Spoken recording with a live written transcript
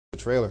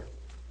trailer.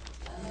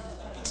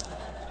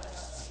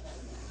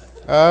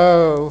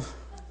 Oh,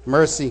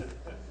 mercy.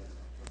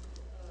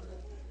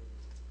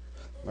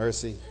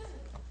 Mercy.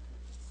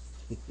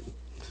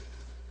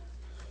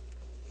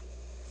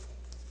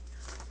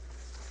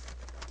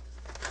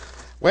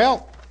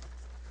 Well,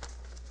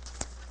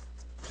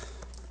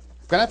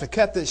 I'm going to have to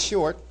cut this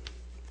short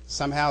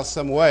somehow,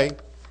 some way,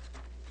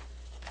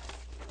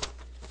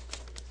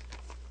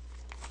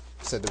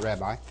 said the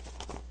rabbi.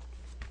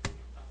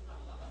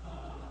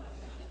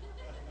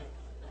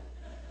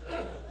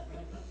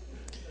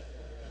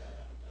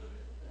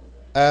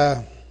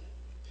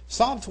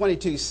 Psalm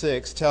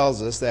 22:6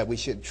 tells us that we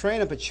should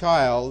train up a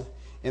child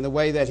in the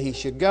way that he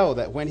should go,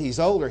 that when he's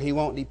older, he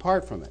won't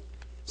depart from it.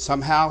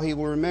 Somehow he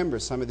will remember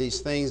some of these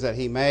things that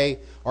he may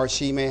or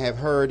she may have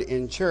heard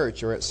in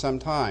church or at some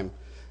time,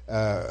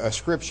 a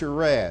scripture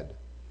read.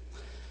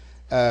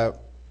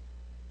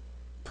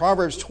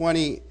 Proverbs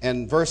 20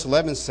 and verse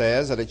 11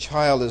 says that a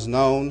child is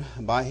known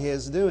by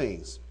his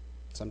doings.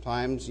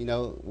 Sometimes,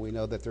 we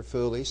know that they're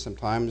foolish.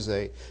 Sometimes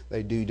they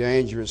do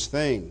dangerous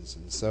things.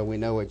 And so we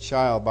know a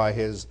child by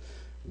his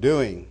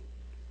doing.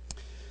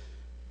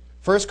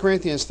 1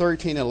 Corinthians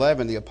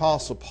 13:11, the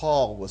Apostle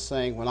Paul was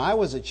saying, when I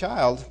was a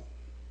child,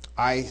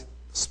 I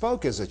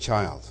spoke as a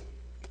child.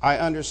 I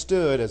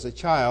understood as a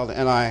child,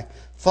 and I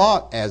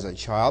thought as a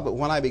child. But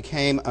when I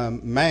became a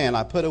man,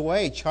 I put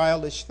away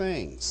childish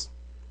things.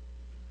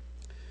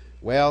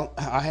 Well,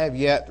 I have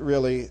yet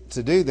really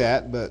to do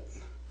that, but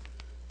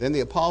then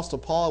the Apostle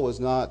Paul was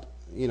not,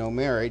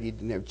 married. He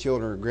didn't have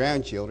children or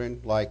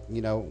grandchildren like,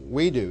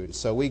 we do. And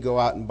so we go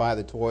out and buy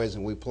the toys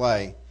and we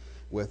play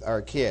with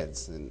our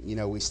kids. And,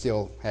 we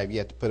still have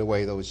yet to put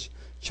away those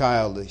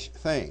childish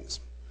things.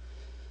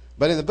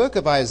 But in the book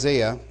of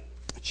Isaiah,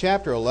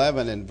 chapter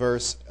 11 and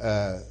verse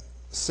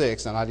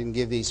 6, and I didn't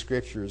give these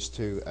scriptures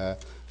to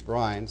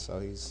Brian, so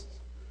he's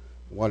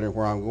wondering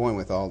where I'm going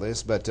with all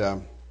this. But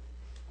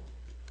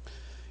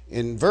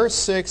in verse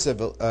 6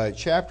 of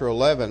chapter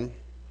 11,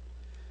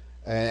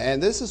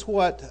 and this is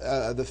what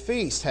the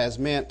feast has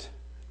meant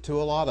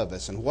to a lot of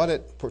us and what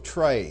it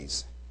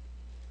portrays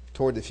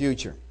toward the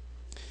future.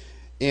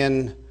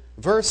 In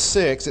verse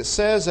 6, it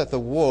says that the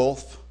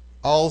wolf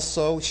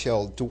also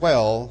shall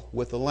dwell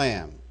with the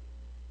lamb,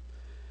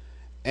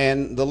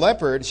 and the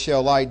leopard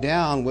shall lie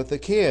down with the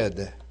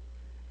kid,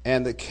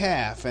 and the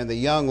calf and the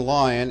young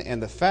lion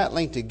and the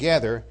fatling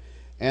together,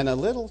 and a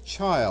little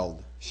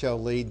child shall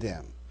lead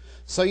them.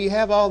 So you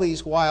have all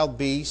these wild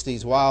beasts,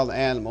 these wild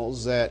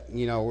animals that,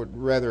 would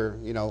rather,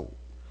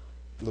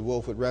 the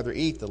wolf would rather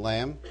eat the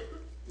lamb.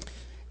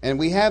 And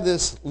we have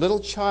this little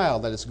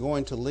child that is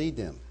going to lead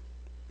them.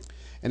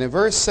 And in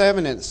verse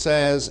 7 it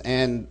says,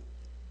 and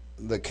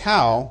the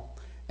cow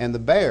and the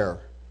bear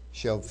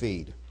shall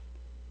feed.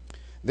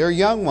 Their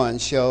young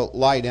ones shall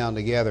lie down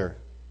together,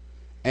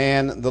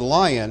 and the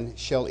lion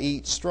shall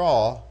eat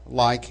straw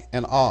like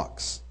an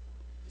ox.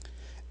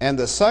 And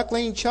the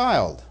suckling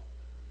child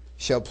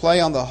shall play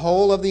on the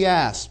hole of the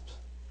asp,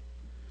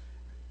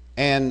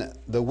 and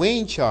the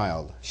weaned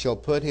child shall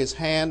put his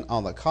hand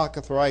on the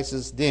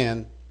cockatrice's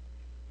den,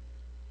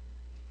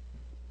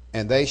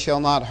 and they shall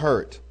not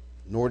hurt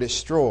nor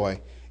destroy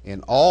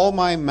in all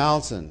my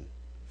mountain,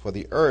 for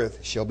the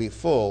earth shall be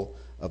full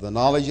of the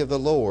knowledge of the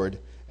Lord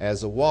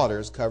as the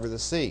waters cover the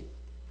sea.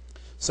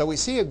 So we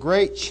see a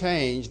great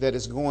change that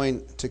is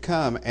going to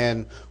come.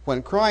 And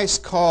when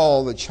Christ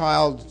called the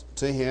child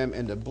to him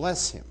and to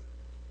bless him,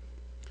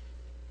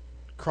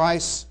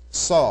 Christ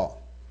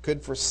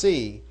could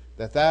foresee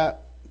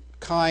that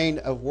kind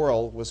of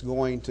world was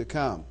going to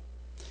come,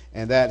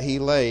 and that he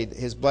laid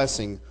his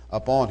blessing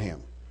upon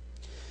him.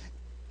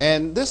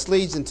 And this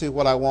leads into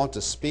what I want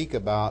to speak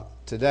about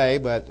today,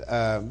 but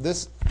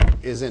this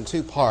is in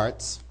two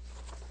parts,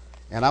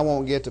 and I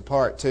won't get to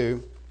part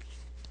two.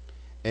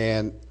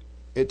 And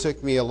it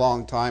took me a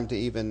long time to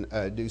even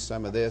do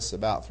some of this,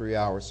 about 3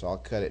 hours, so I'll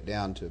cut it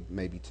down to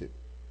maybe 2.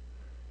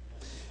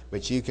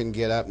 But you can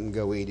get up and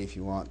go eat if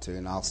you want to,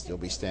 and I'll still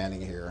be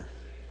standing here.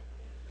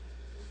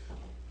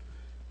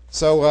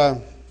 So,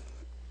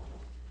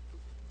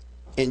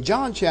 in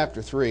John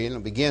chapter 3, and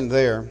I'll begin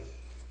there.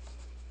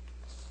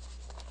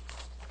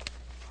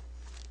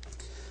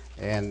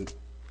 And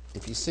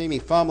if you see me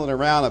fumbling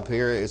around up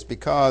here, it's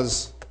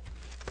because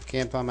I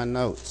can't find my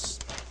notes.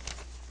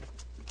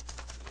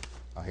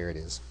 Oh, here it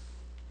is.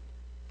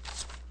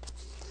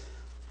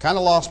 Kind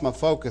of lost my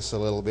focus a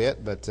little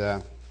bit, but yeah,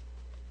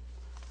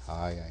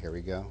 here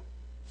we go.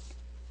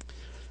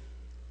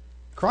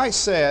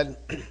 Christ said,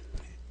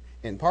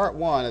 in part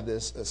 1 of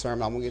this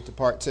sermon, I'm going to get to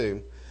part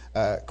 2.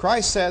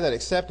 Christ said that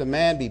except a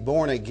man be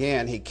born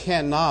again, he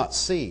cannot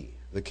see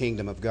the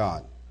kingdom of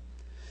God.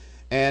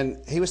 And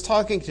he was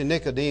talking to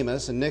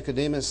Nicodemus, and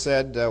Nicodemus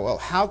said, well,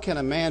 how can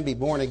a man be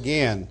born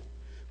again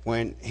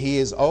when he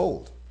is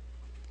old?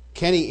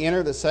 Can he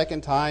enter the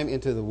second time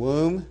into the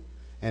womb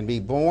and be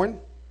born?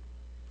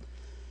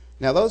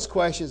 Now, those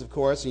questions, of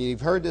course, and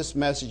you've heard this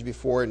message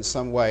before in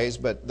some ways,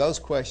 but those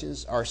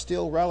questions are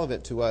still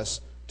relevant to us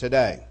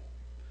today.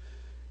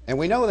 And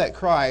we know that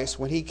Christ,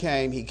 when he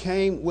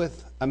came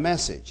with a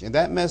message. And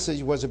that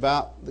message was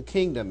about the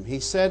kingdom. He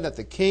said that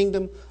the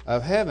kingdom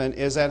of heaven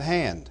is at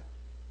hand.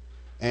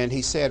 And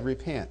he said,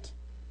 repent.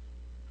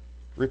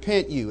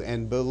 Repent you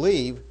and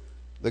believe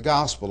the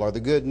gospel or the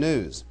good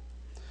news.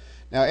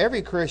 Now,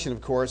 every Christian,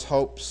 of course,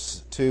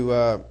 hopes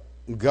to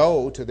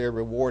go to their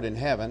reward in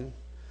heaven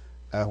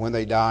when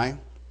they die.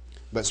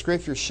 But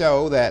Scriptures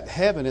show that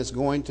heaven is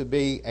going to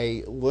be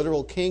a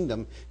literal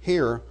kingdom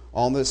here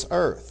on this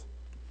earth.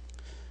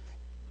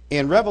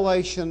 In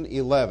Revelation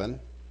 11,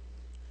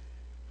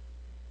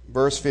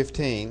 verse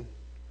 15,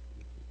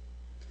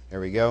 there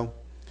we go.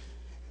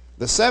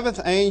 The seventh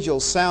angel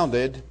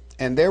sounded,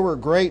 and there were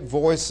great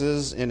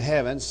voices in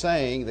heaven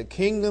saying, the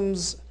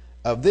kingdoms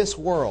of this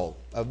world,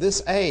 of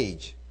this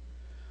age,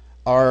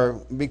 are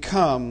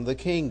become the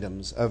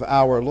kingdoms of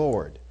our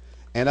Lord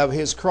and of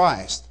his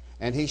Christ,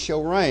 and he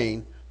shall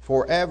reign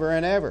forever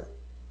and ever.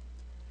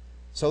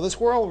 So this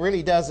world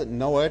really doesn't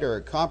know it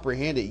or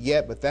comprehend it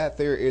yet, but that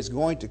there is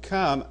going to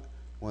come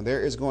when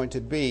there is going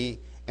to be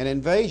an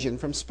invasion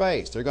from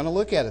space. They're going to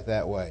look at it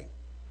that way.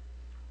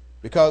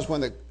 Because when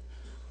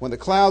the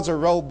clouds are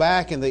rolled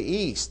back in the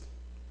east,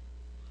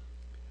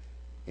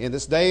 in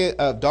this day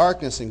of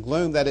darkness and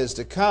gloom that is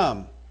to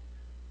come,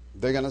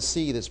 they're going to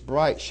see this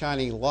bright,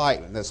 shining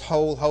light and this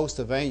whole host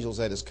of angels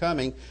that is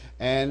coming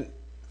and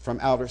from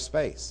outer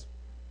space.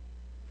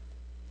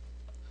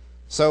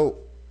 So,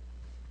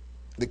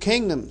 the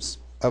kingdoms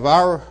of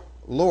our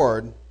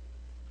Lord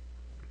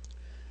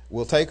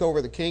will take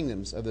over the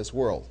kingdoms of this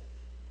world.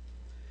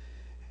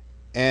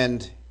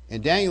 And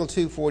in Daniel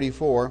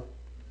 2:44,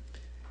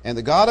 and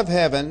the God of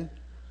heaven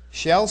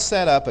shall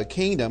set up a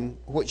kingdom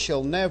which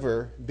shall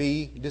never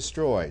be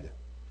destroyed,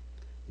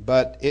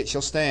 but it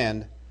shall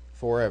stand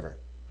forever.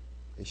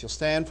 It shall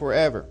stand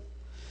forever.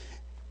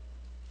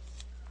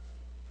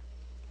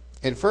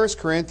 In 1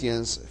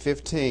 Corinthians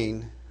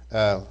 15,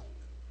 Daniel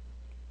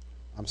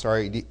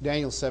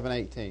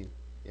 7:18.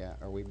 Yeah,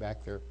 are we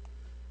back there?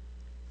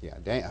 Yeah,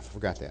 I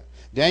forgot that.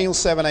 Daniel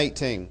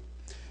 7:18.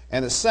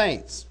 And the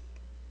saints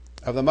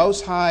of the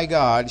Most High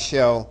God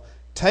shall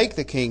take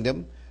the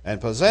kingdom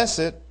and possess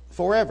it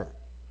forever.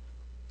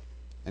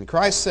 And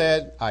Christ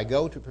said, I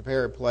go to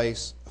prepare a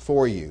place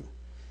for you.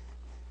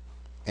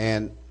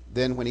 And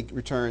then when he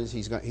returns,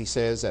 he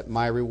says that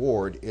my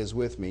reward is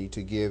with me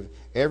to give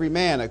every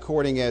man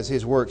according as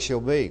his work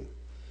shall be.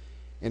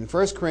 In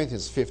 1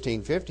 Corinthians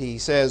 15:50, he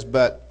says,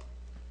 but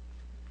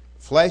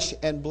flesh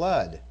and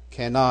blood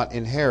cannot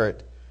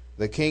inherit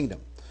the kingdom.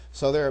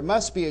 So there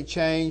must be a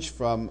change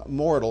from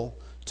mortal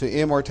to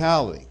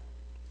immortality.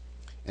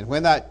 And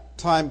when that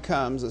time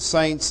comes, the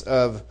saints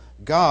of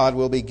God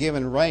will be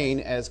given reign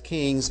as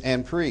kings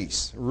and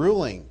priests,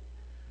 ruling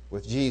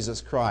with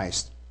Jesus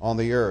Christ on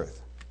the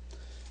earth.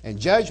 And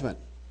judgment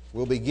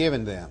will be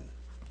given them.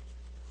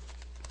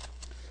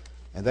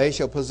 And they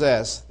shall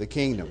possess the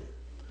kingdom.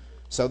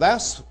 So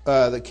that's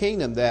the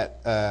kingdom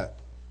that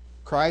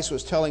Christ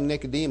was telling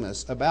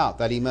Nicodemus about,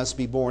 that he must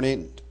be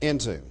born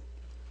into.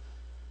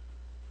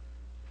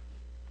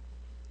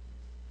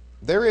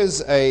 There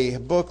is a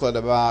booklet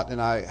about,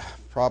 and I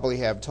probably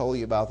have told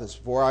you about this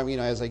before.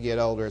 As I get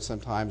older,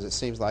 sometimes it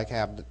seems like I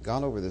have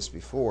gone over this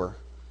before,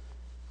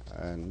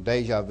 and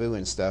deja vu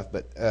and stuff.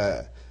 But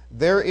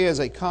there is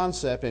a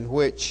concept in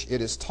which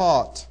it is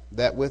taught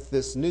that with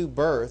this new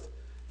birth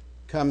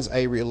comes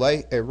a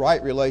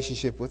right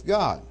relationship with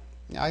God.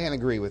 Now, I can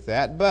agree with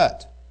that,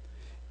 but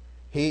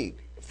he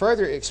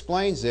further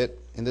explains it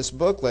in this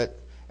booklet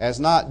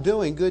as not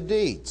doing good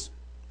deeds,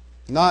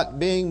 not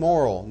being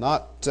moral,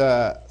 not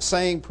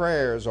saying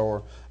prayers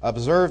or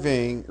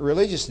observing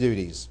religious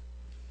duties.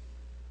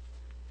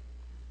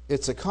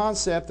 It's a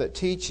concept that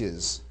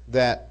teaches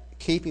that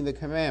keeping the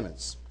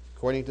commandments,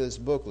 according to this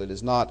booklet,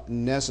 is not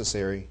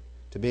necessary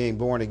to being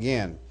born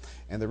again.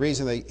 And the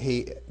reason that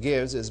he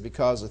gives is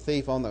because the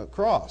thief on the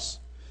cross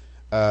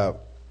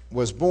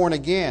was born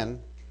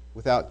again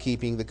without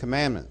keeping the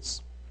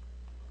commandments.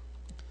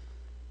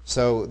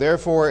 So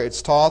therefore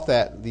it's taught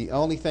that the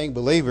only thing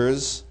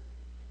believers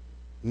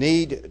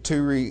need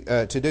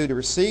to do to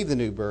receive the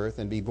new birth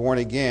and be born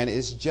again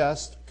is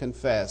just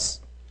confess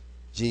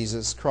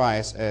Jesus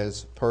Christ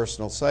as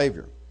personal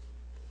Savior.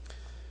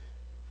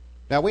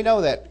 Now we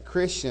know that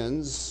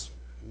Christians,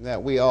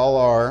 that we all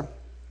are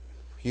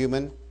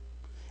human.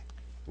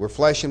 We're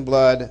flesh and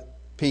blood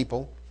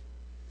people.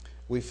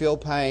 We feel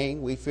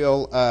pain. We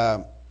feel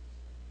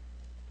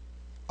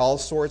all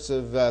sorts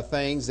of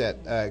things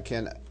that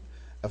can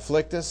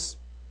afflict us.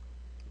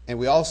 And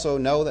we also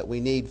know that we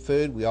need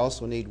food. We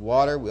also need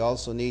water. We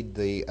also need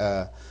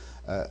the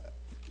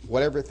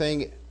whatever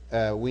thing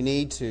we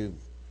need to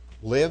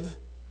live,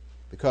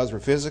 because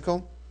we're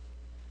physical.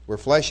 We're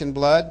flesh and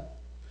blood.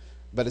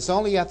 But it's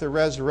only at the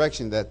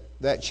resurrection that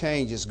that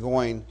change is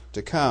going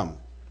to come.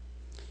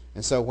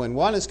 And so when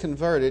one is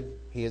converted,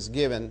 he is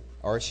given,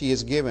 or she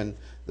is given,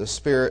 the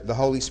Spirit, the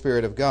Holy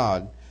Spirit of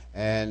God,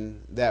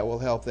 and that will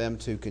help them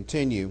to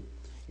continue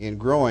in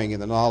growing in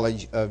the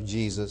knowledge of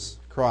Jesus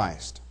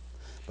Christ.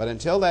 But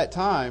until that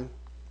time,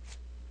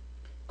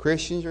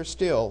 Christians are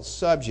still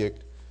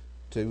subject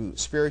to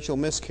spiritual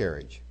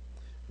miscarriage.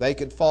 They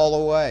could fall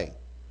away.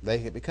 They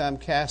could become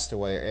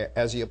castaway,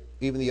 as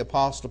even the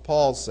Apostle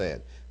Paul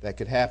said, that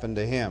could happen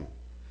to him.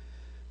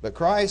 But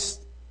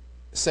Christ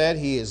said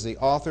He is the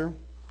author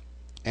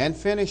and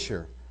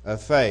finisher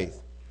of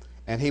faith,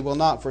 and He will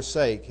not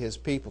forsake His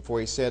people. For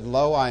He said,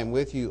 Lo, I am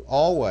with you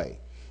always,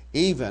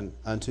 even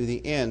unto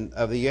the end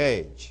of the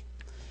age.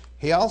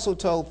 He also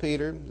told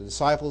Peter, the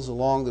disciples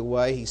along the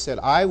way, He said,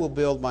 I will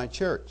build my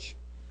church,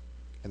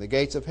 and the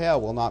gates of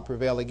hell will not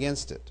prevail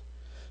against it.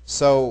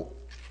 So,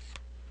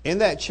 in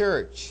that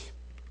church,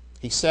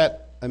 He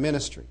set a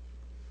ministry.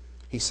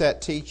 He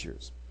set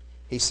teachers.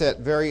 He set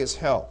various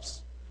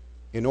helps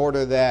in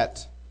order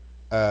that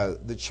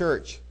the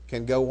church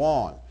can go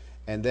on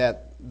and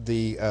that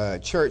the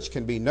church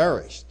can be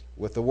nourished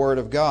with the Word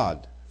of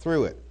God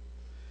through it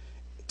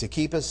to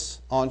keep us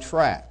on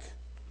track.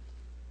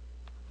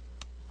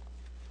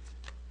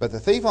 But the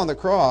thief on the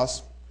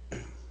cross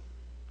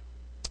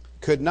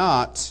could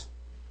not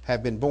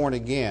have been born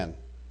again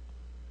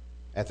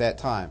at that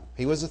time.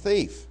 He was a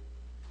thief.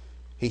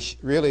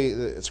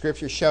 The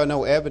Scriptures show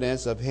no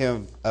evidence of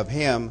him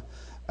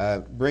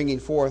bringing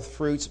forth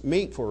fruits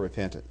meet for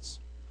repentance.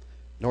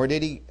 Nor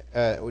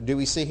do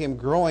we see Him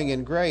growing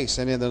in grace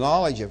and in the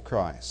knowledge of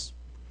Christ.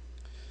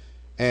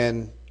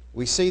 And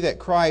we see that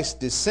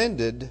Christ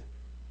ascended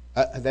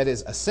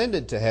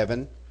to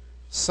heaven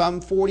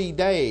some 40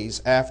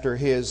 days after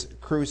His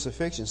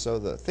crucifixion. So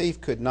the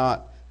thief could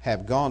not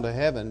have gone to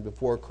heaven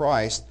before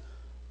Christ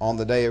on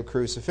the day of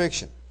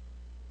crucifixion.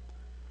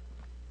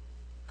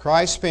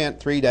 Christ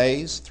spent 3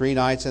 days, 3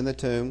 nights in the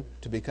tomb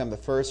to become the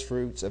first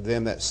fruits of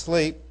them that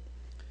sleep.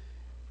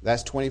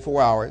 That's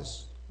 24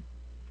 hours,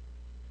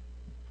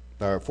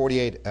 or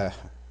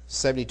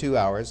 72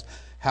 hours.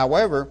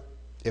 However,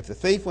 if the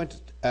thief went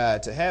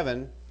to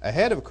heaven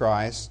ahead of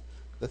Christ,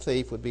 the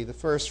thief would be the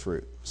first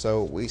fruit.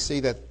 So we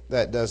see that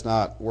that does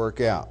not work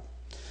out.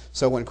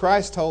 So when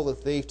Christ told the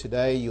thief,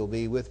 today you'll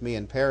be with me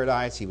in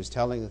paradise, He was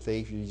telling the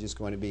thief, you're just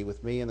going to be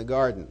with me in the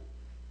garden,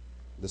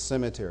 the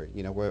cemetery,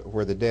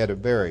 where the dead are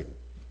buried.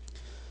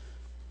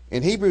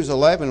 In Hebrews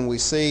 11, we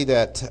see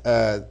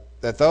that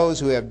those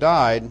who have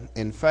died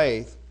in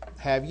faith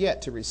have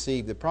yet to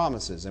receive the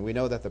promises. And we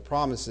know that the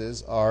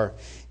promises are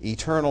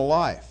eternal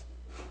life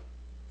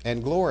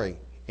and glory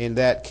in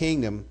that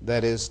kingdom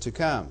that is to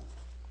come.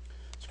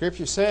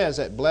 Scripture says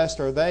that blessed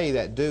are they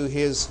that do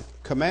His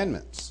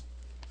commandments,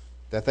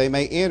 that they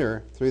may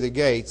enter through the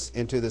gates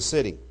into the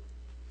city.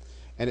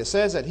 And it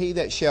says that he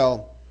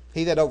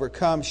that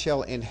overcomes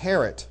shall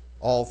inherit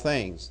all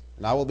things,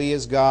 and I will be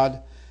his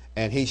God,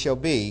 and he shall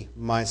be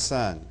my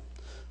son.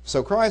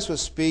 So Christ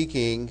was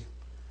speaking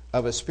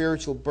of a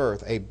spiritual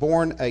birth, a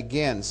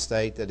born-again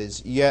state that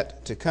is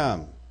yet to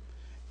come.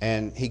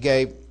 And He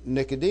gave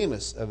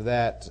Nicodemus of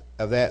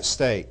that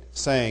state,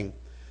 saying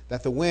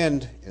that the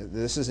wind,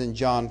 this is in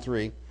John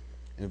 3,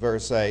 in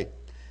verse 8,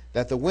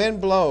 that the wind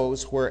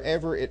blows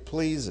wherever it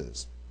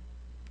pleases.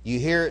 You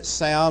hear its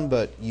sound,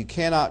 but you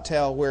cannot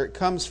tell where it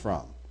comes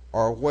from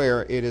or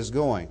where it is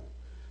going.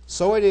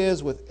 So it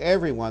is with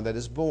everyone that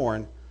is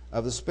born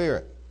of the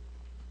Spirit.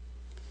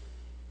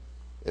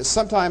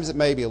 Sometimes it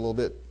may be a little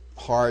bit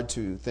hard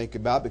to think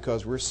about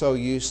because we're so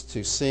used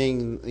to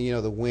seeing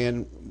the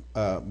wind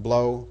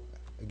blow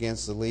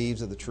against the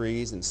leaves of the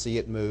trees and see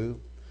it move.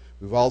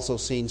 We've also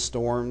seen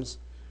storms.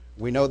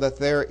 We know that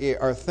there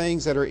are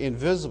things that are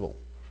invisible,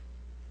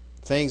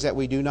 things that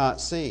we do not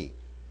see,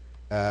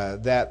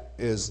 that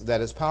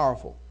is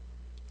powerful.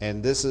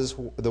 And this is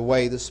the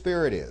way the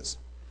Spirit is.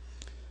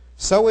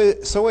 So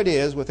it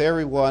is with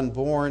everyone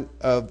born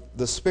of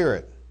the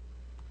Spirit.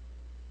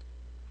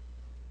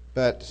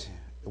 But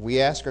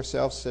we ask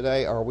ourselves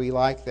today, are we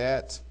like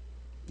that?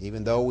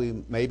 Even though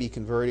we may be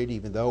converted,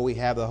 even though we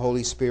have the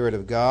Holy Spirit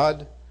of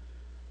God,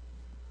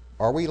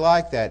 are we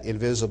like that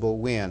invisible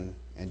wind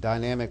and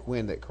dynamic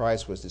wind that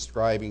Christ was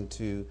describing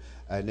to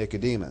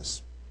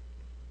Nicodemus?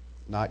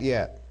 Not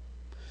yet.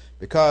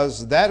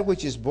 Because that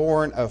which is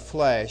born of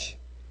flesh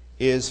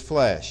is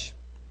flesh,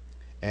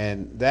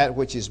 and that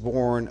which is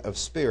born of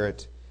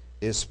spirit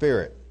is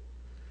spirit.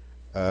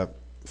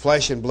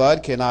 Flesh and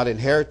blood cannot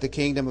inherit the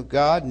kingdom of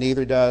God,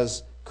 neither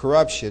does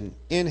corruption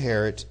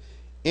inherit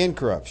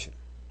incorruption.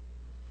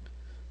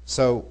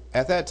 So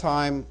at that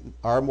time,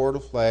 our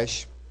mortal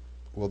flesh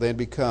will then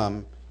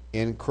become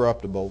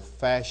incorruptible,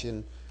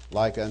 fashioned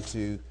like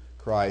unto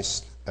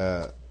Christ's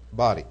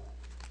body.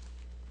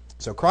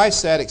 So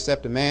Christ said,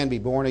 except a man be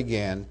born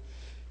again,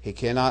 he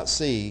cannot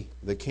see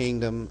the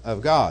kingdom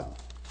of God.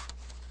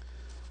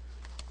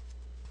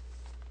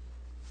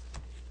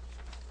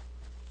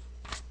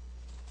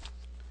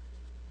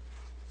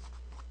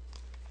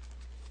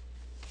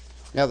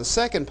 Now the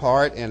second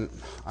part, and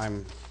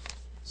I'm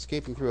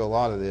skipping through a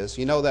lot of this,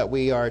 you know that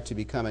we are to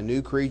become a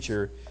new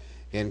creature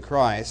in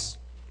Christ,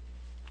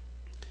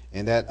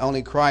 and that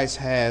only Christ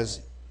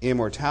has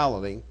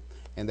immortality,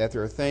 and that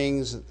there are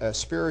things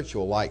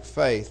spiritual like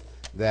faith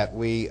that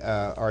we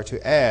are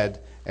to add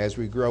as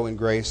we grow in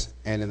grace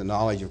and in the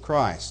knowledge of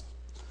Christ.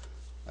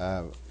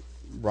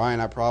 Brian,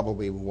 I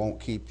probably won't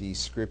keep these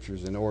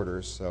scriptures in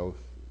order, so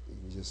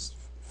just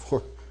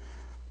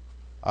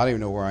I don't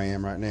even know where I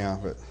am right now,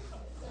 but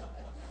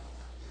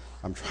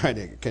I'm trying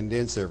to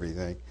condense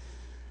everything.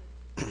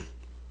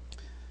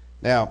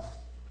 Now,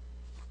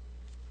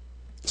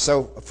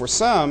 so for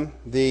some,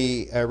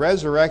 the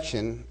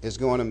resurrection is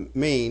going to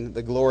mean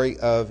the glory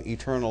of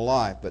eternal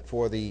life, but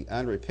for the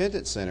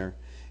unrepentant sinner,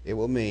 it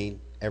will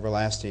mean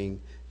everlasting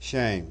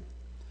shame.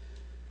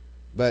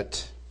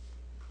 But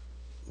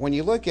when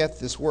you look at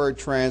this word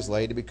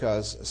translated,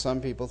 because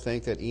some people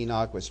think that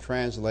Enoch was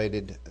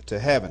translated to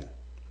heaven,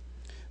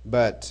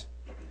 but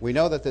we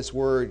know that this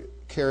word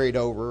carried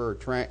over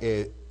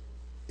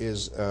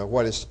is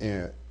what is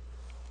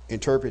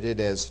interpreted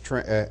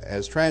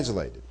as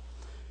translated.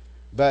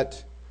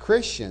 But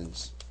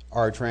Christians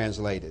are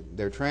translated.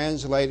 They're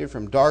translated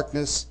from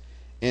darkness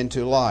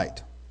into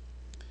light.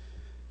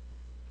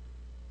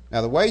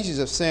 Now, the wages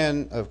of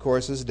sin, of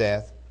course, is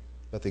death,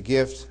 but the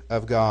gift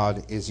of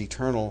God is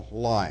eternal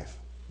life.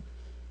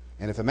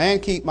 And if a man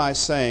keep my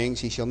sayings,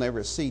 he shall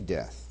never see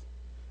death.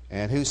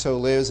 And whoso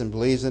lives and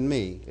believes in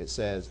me, it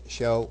says,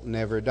 shall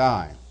never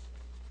die.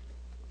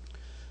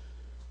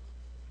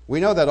 We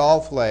know that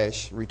all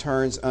flesh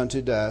returns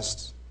unto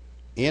dust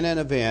in an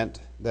event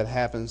that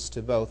happens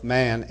to both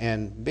man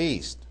and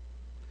beast.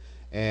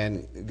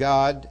 And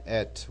God,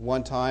 at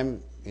one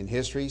time in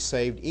history,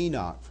 saved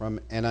Enoch from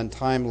an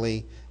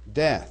untimely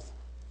death.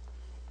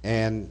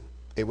 And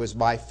it was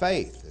by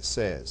faith, it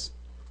says,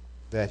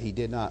 that he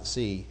did not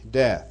see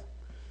death.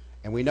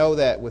 And we know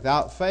that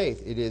without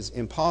faith, it is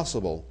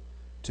impossible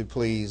to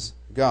please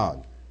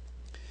God.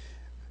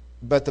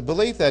 But the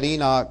belief that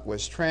Enoch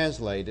was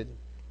translated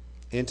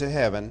into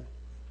heaven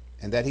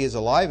and that he is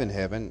alive in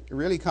heaven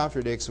really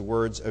contradicts the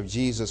words of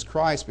Jesus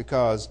Christ,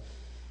 because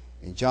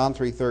in John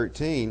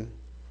 3:13,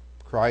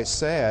 Christ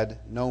said,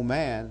 no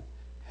man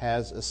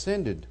has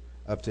ascended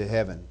up to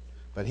heaven,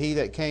 but he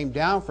that came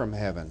down from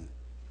heaven.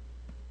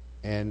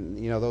 And,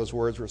 you know, those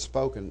words were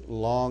spoken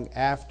long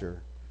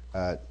after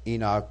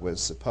Enoch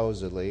was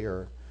supposedly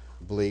or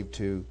believed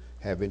to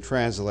have been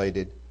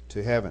translated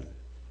to heaven.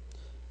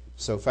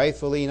 So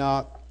faithful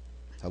Enoch,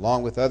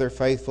 along with other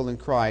faithful in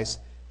Christ,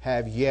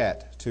 have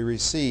yet to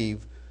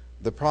receive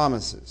the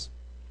promises.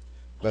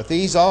 But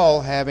these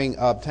all, having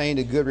obtained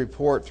a good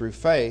report through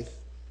faith,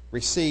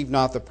 received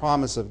not the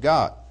promise of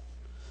God,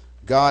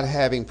 God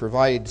having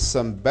provided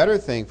some better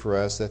thing for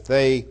us, that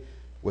they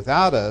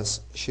without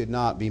us should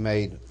not be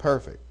made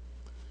perfect.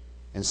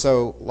 And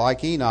so,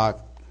 like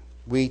Enoch,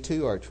 we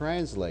too are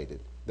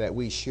translated that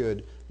we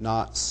should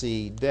not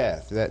see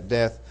death, that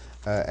death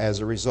as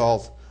a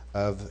result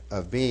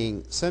of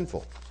being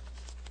sinful.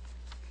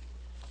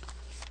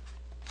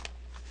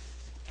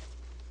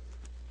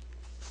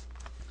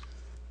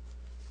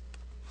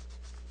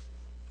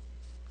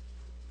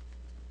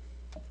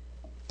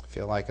 I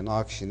feel like an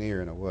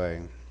auctioneer in a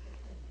way.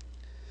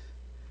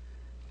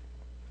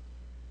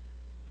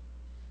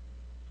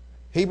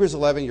 Hebrews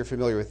 11, you're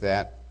familiar with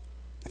that.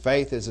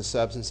 Faith is the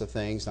substance of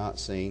things not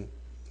seen.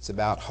 It's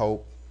about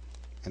hope.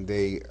 And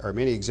there are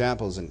many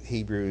examples in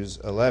Hebrews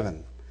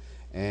 11.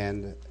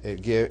 And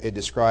it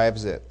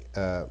describes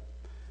that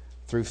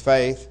through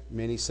faith,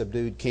 many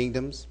subdued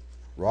kingdoms,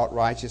 wrought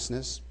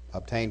righteousness,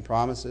 obtained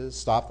promises,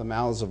 stopped the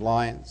mouths of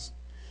lions,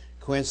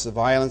 quenched the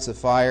violence of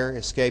fire,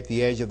 escaped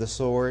the edge of the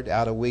sword,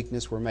 out of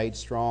weakness were made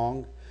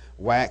strong,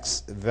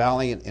 waxed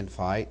valiant in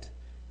fight,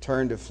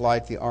 turned to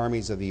flight the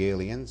armies of the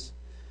aliens.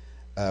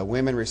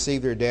 Women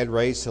received their dead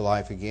raised to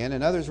life again,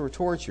 and others were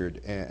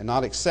tortured,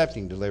 not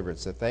accepting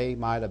deliverance, that they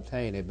might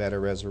obtain a better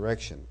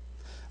resurrection.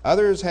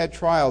 Others had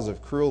trials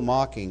of cruel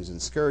mockings and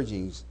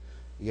scourgings,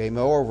 yea,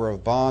 moreover,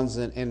 of bonds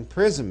and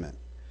imprisonment.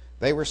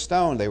 They were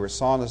stoned, they were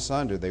sawn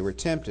asunder, they were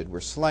tempted,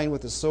 were slain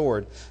with the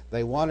sword.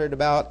 They wandered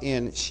about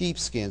in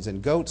sheepskins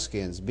and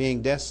goatskins,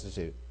 being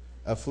destitute,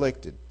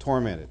 afflicted,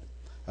 tormented,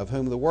 of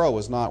whom the world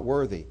was not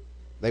worthy.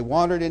 They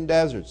wandered in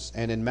deserts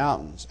and in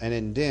mountains and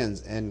in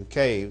dens and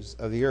caves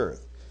of the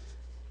earth.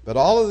 But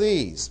all of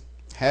these,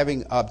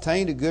 having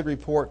obtained a good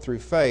report through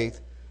faith,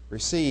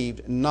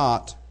 received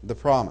not the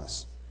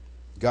promise,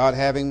 God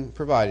having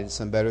provided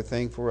some better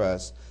thing for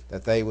us,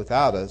 that they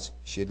without us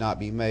should not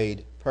be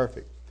made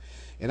perfect.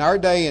 In our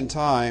day and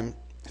time,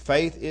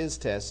 faith is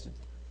tested,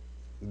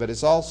 but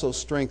it's also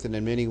strengthened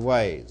in many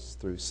ways,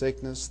 through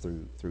sickness,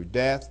 through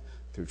death,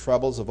 through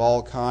troubles of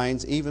all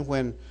kinds, even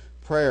when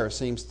prayer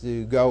seems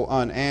to go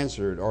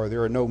unanswered or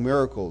there are no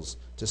miracles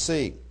to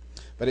see.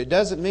 But it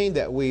doesn't mean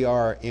that we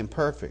are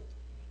imperfect,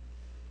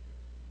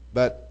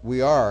 but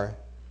we are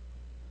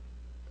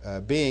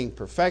being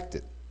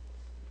perfected.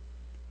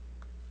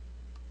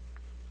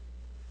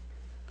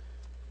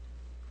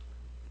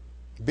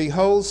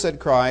 Behold, said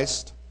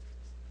Christ,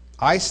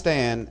 I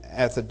stand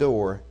at the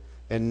door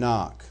and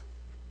knock.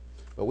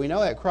 But we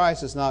know that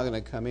Christ is not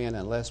going to come in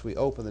unless we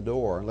open the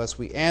door, unless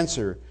we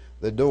answer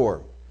the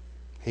door.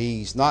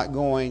 He's not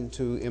going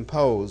to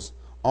impose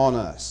on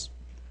us.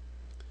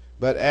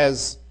 But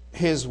as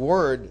His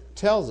Word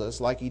tells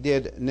us, like He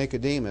did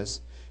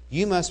Nicodemus,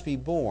 you must be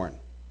born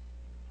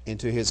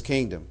into His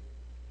kingdom.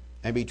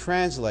 and be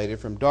translated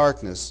from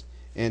darkness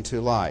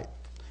into light.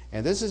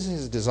 And this is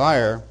His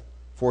desire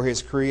for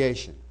His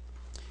creation.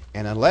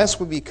 And unless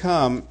we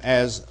become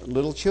as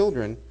little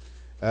children,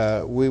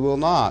 we will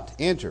not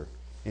enter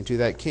into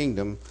that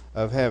kingdom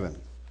of heaven.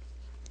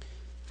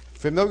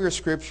 Familiar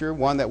scripture,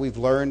 one that we've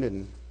learned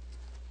in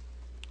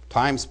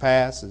times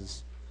past,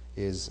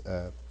 is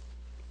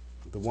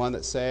the one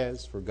that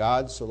says, "For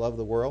God so loved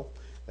the world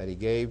that He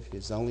gave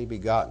His only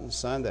begotten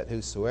Son, that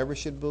whosoever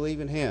should believe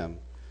in Him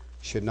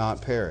should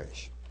not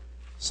perish."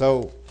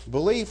 So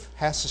belief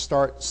has to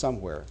start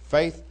somewhere.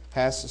 Faith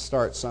has to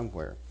start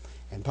somewhere.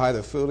 And by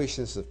the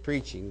foolishness of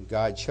preaching,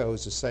 God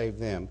chose to save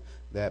them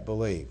that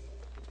believe.